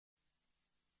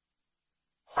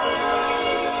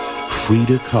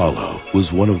Frida Kahlo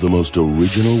was one of the most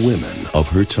original women of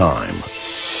her time.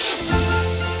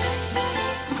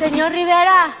 Señor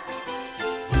Rivera!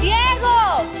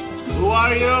 Diego! Who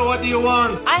are you? What do you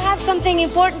want? I have something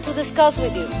important to discuss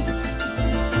with you.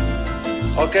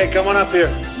 Okay, come on up here.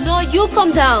 No, you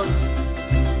come down.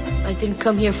 I didn't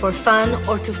come here for fun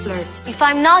or to flirt. If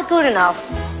I'm not good enough,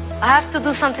 I have to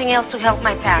do something else to help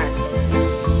my parents.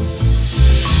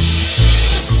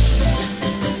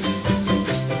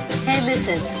 Hey,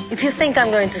 listen, if you think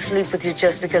I'm going to sleep with you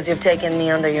just because you've taken me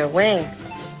under your wing,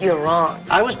 you're wrong.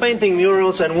 I was painting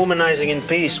murals and womanizing in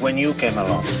peace when you came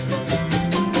along.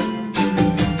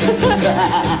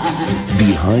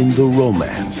 Behind the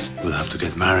romance. We'll have to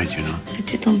get married, you know. But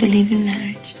you don't believe in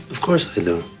marriage. Of course I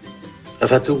do. I've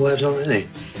had 2 wives already.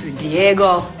 To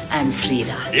Diego and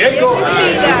Frida. Diego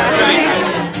and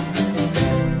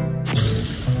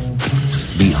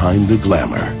Behind the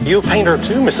glamour. You paint her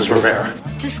too, Mrs. Rivera.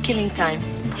 Just killing time.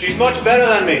 She's much better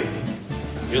than me.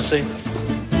 You'll see.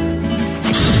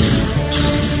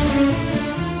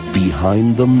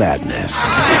 Behind the madness.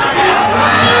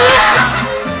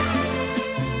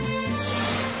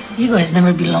 Diego has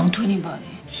never belonged to anybody.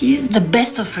 He's the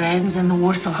best of friends and the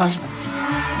worst of husbands.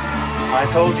 I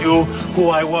told you who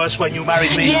I was when you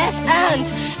married me. Yes, and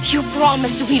you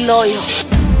promised to be loyal.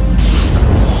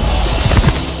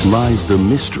 Lies the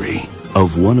mystery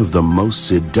of one of the most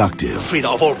seductive. Frida,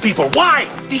 of all people, why?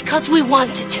 Because we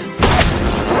wanted to.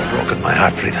 You've broken my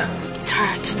heart, Frida. It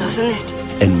hurts, doesn't it?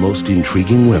 And most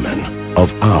intriguing women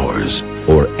of ours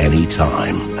or any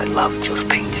time. I loved your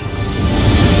paintings.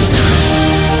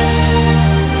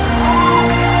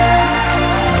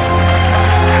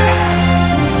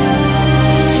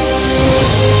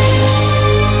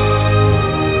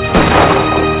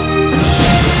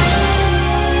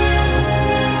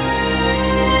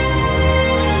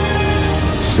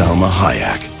 Salma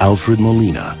Hayek, Alfred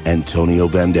Molina, Antonio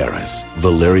Banderas,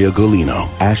 Valeria Golino,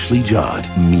 Ashley Judd,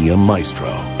 Mia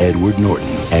Maestro, Edward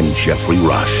Norton, and Jeffrey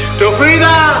Rush. To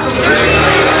Frida!